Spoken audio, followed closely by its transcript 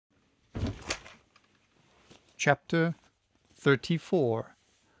Chapter 34.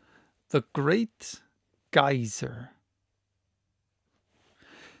 The Great Geyser.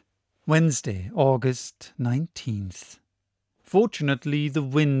 Wednesday, August 19th. Fortunately, the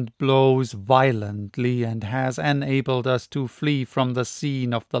wind blows violently and has enabled us to flee from the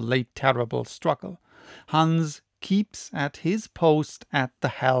scene of the late terrible struggle. Hans keeps at his post at the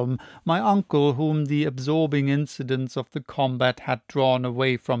helm. My uncle, whom the absorbing incidents of the combat had drawn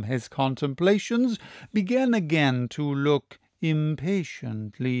away from his contemplations, began again to look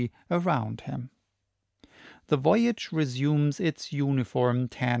impatiently around him. The voyage resumes its uniform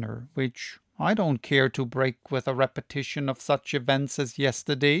tenor, which I don't care to break with a repetition of such events as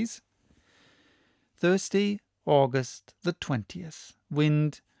yesterday's. Thursday, August the 20th.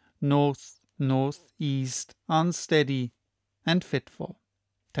 Wind north-northeast, unsteady and fitful.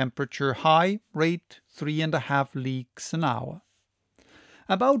 Temperature high, rate 3.5 leagues an hour.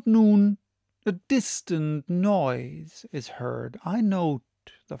 About noon, a distant noise is heard. I note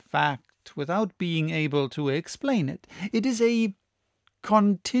the fact without being able to explain it. It is a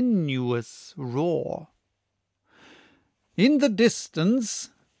continuous roar. In the distance,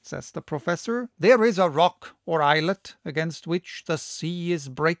 says the professor, there is a rock or islet against which the sea is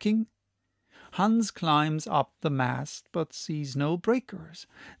breaking. Hans climbs up the mast, but sees no breakers.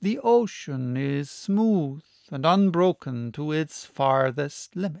 The ocean is smooth and unbroken to its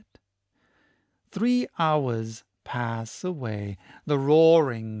farthest limit. 3 hours pass away. The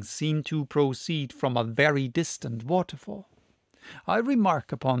roaring seems to proceed from a very distant waterfall. I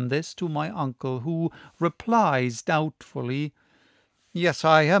remark upon this to my uncle, who replies doubtfully, "Yes,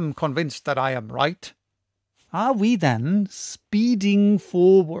 I am convinced that I am right." Are we then speeding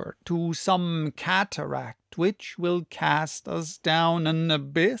forward to some cataract which will cast us down an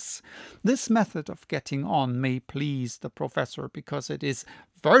abyss? This method of getting on may please the professor because it is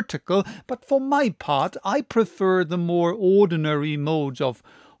vertical, but for my part I prefer the more ordinary modes of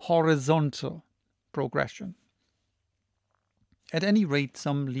horizontal progression. At any rate,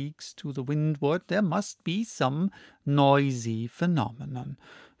 some leagues to the windward there must be some noisy phenomenon,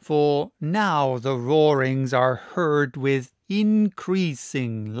 for now the roarings are heard with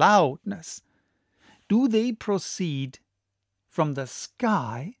increasing loudness. Do they proceed from the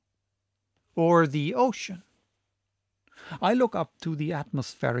sky or the ocean? I look up to the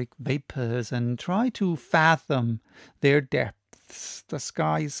atmospheric vapours and try to fathom their depths. The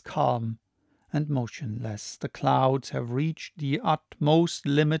sky is calm and motionless. The clouds have reached the utmost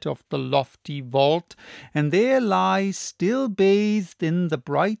limit of the lofty vault, and there lie still bathed in the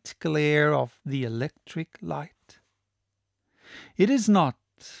bright glare of the electric light. It is not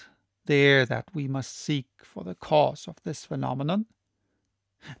there that we must seek for the cause of this phenomenon.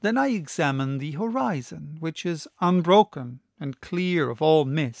 Then I examine the horizon, which is unbroken and clear of all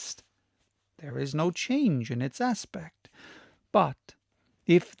mist. There is no change in its aspect, but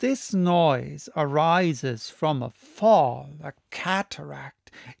if this noise arises from a fall, a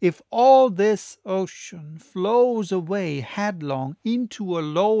cataract, if all this ocean flows away headlong into a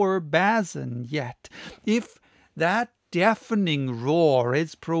lower basin yet, if that deafening roar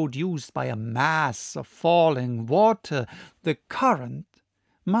is produced by a mass of falling water, the current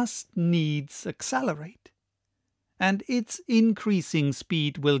must needs accelerate, and its increasing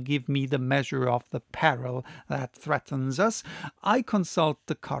speed will give me the measure of the peril that threatens us. I consult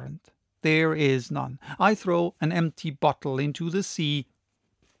the current. There is none. I throw an empty bottle into the sea.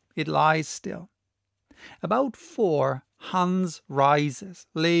 It lies still. About 4, Hans rises,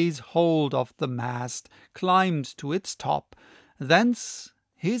 lays hold of the mast, climbs to its top. Thence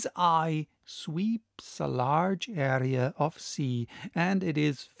his eye sweeps a large area of sea, and it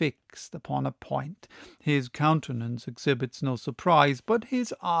is fixed upon a point. His countenance exhibits no surprise, but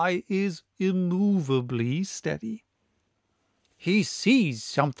his eye is immovably steady. "He sees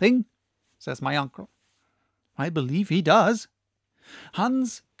something," says my uncle. I believe he does.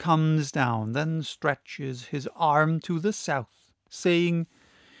 Hans comes down, then stretches his arm to the south, saying,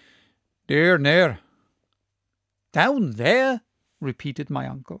 "There, there." "Down there?" repeated my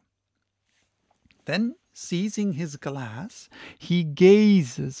uncle. Then, seizing his glass, he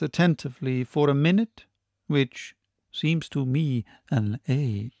gazes attentively for a minute, which seems to me an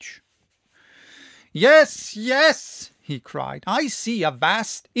age. "Yes, yes," he cried, "I see a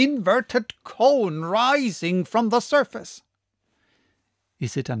vast inverted cone rising from the surface."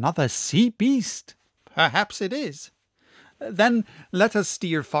 "Is it another sea beast?" "Perhaps it is." "Then let us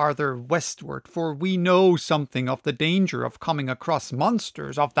steer farther westward, for we know something of the danger of coming across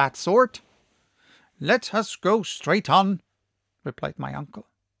monsters of that sort." "Let us go straight on," replied my uncle.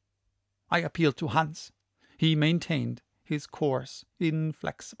 I appealed to Hans. He maintained his course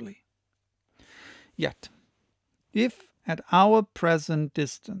inflexibly. Yet If at our present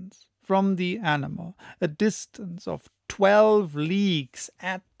distance from the animal, a distance of 12 leagues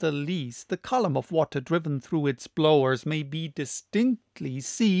at the least, the column of water driven through its blowers may be distinctly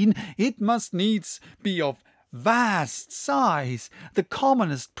seen, it must needs be of vast size. The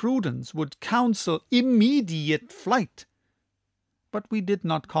commonest prudence would counsel immediate flight. But we did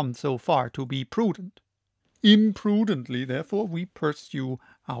not come so far to be prudent. Imprudently, therefore, we pursue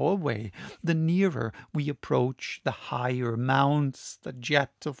our way. The nearer we approach, the higher mounts the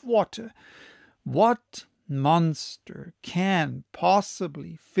jet of water. What monster can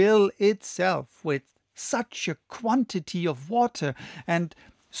possibly fill itself with such a quantity of water and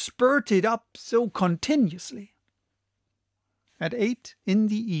spurt it up so continuously? At 8 in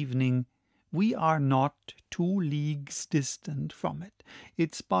the evening, we are not 2 leagues distant from it.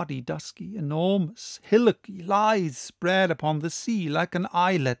 Its body, dusky, enormous, hillocky, lies spread upon the sea like an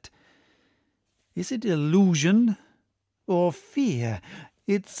islet. Is it illusion or fear?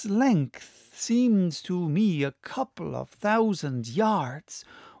 Its length seems to me a couple of 1,000 yards.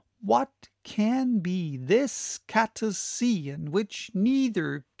 What can be this Catasean which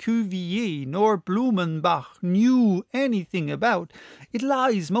neither Cuvier nor Blumenbach knew anything about? It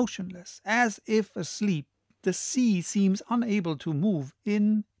lies motionless, as if asleep. The sea seems unable to move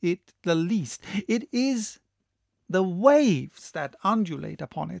in it the least. It is the waves that undulate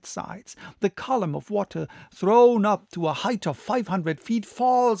upon its sides. The column of water, thrown up to a height of 500 feet,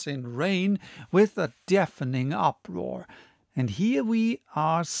 falls in rain with a deafening uproar. And here we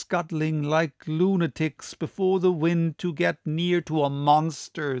are scuttling like lunatics before the wind to get near to a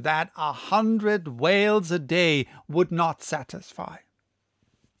monster that 100 whales a day would not satisfy.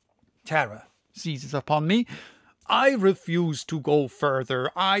 Terror seizes upon me. I refuse to go further.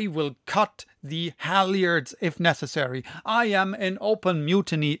 I will cut the halyards if necessary. I am in open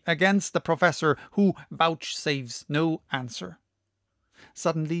mutiny against the professor, who vouchsafes no answer.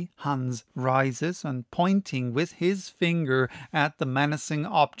 Suddenly Hans rises, and pointing with his finger at the menacing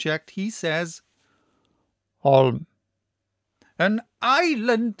object, he says, "Holm." "An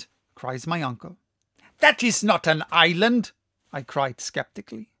island!" cries my uncle. "That is not an island!" I cried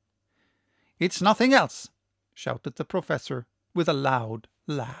sceptically. "It's nothing else," shouted the professor with a loud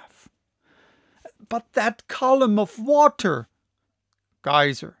laugh. "But that column of water!"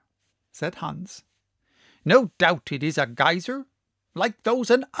 "Geyser," said Hans. "No doubt it is a geyser, like those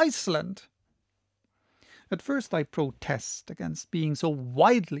in Iceland." At first I protest against being so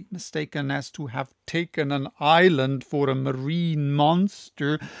widely mistaken as to have taken an island for a marine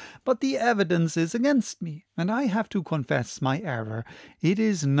monster, but the evidence is against me, and I have to confess my error. It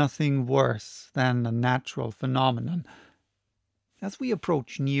is nothing worse than a natural phenomenon. As we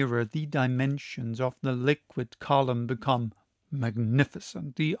approach nearer, the dimensions of the liquid column become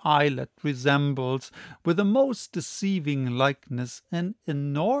magnificent. The islet resembles, with a most deceiving likeness, an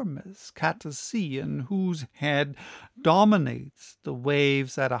enormous Catasean whose head dominates the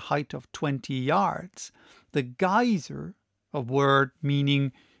waves at a height of 20 yards. The geyser, a word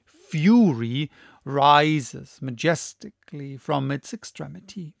meaning fury, rises majestically from its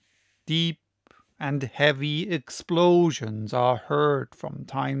extremity. Deep and heavy explosions are heard from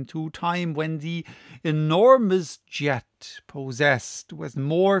time to time when the enormous jet, possessed with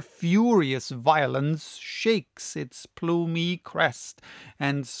more furious violence, shakes its plumy crest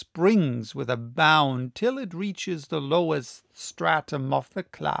and springs with a bound till it reaches the lowest stratum of the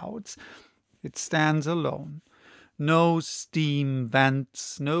clouds. It stands alone. No steam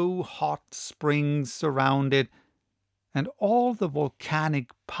vents, no hot springs surround it, and all the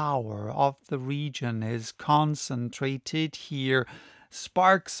volcanic power of the region is concentrated here.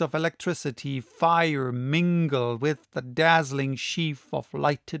 Sparks of electricity, fire mingle with the dazzling sheaf of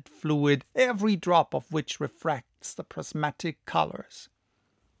lighted fluid, every drop of which refracts the prismatic colors.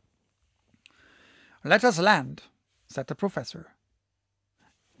 "Let us land," said the professor.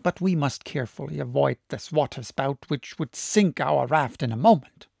 "But we must carefully avoid this waterspout, which would sink our raft in a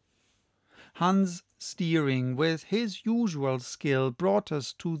moment." Hans, steering with his usual skill, brought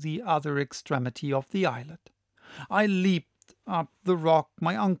us to the other extremity of the islet. I leaped up the rock,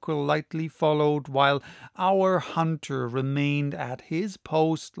 my uncle lightly followed, while our hunter remained at his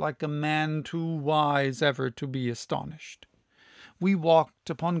post like a man too wise ever to be astonished. We walked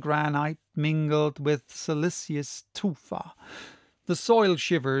upon granite mingled with siliceous tufa. The soil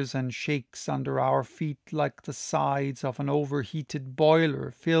shivers and shakes under our feet like the sides of an overheated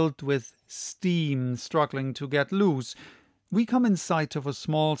boiler filled with steam struggling to get loose. We come in sight of a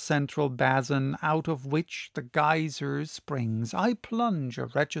small central basin out of which the geyser springs. I plunge a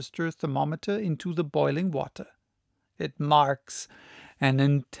register thermometer into the boiling water. It marks an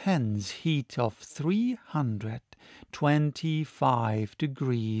intense heat of 325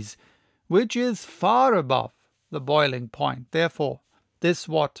 degrees, which is far above the boiling point. Therefore, this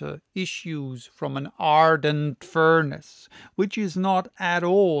water issues from an ardent furnace, which is not at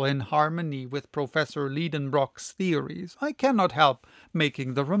all in harmony with Professor Liedenbrock's theories. I cannot help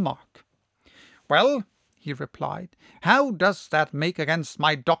making the remark. "Well," he replied, "how does that make against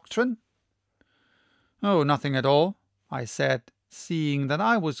my doctrine?" "Oh, nothing at all," I said, seeing that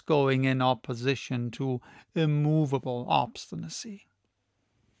I was going in opposition to immovable obstinacy.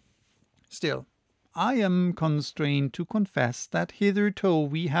 Still, I am constrained to confess that hitherto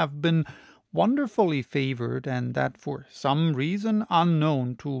we have been wonderfully favoured, and that for some reason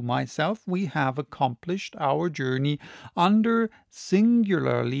unknown to myself we have accomplished our journey under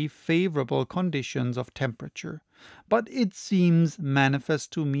singularly favourable conditions of temperature. But it seems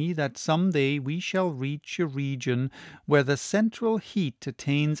manifest to me that some day we shall reach a region where the central heat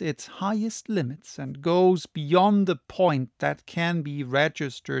attains its highest limits and goes beyond the point that can be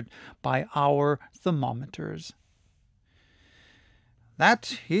registered by our thermometers.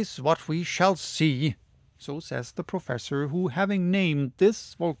 "That is what we shall see," so says the professor, who, having named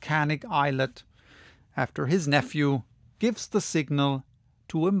this volcanic islet after his nephew, gives the signal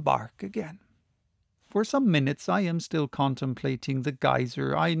to embark again. For some minutes I am still contemplating the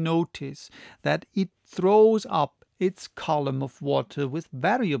geyser. I notice that it throws up its column of water with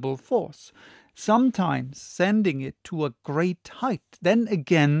variable force, sometimes sending it to a great height, then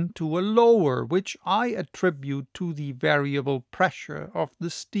again to a lower, which I attribute to the variable pressure of the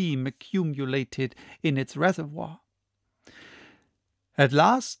steam accumulated in its reservoir. At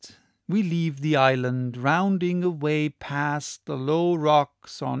last we leave the island, rounding away past the low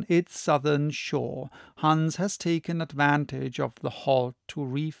rocks on its southern shore. Hans has taken advantage of the halt to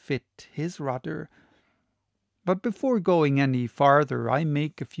refit his rudder. But before going any farther, I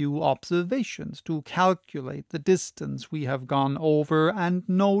make a few observations to calculate the distance we have gone over and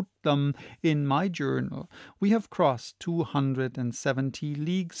note them in my journal. We have crossed 270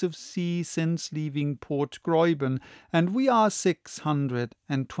 leagues of sea since leaving Port Gräuben, and we are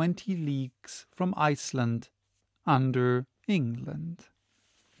 620 leagues from Iceland, under England.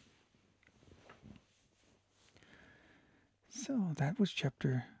 So that was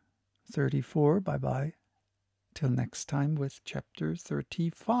chapter 34. Bye-bye. Till next time with chapter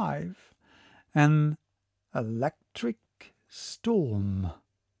 35, An Electric Storm.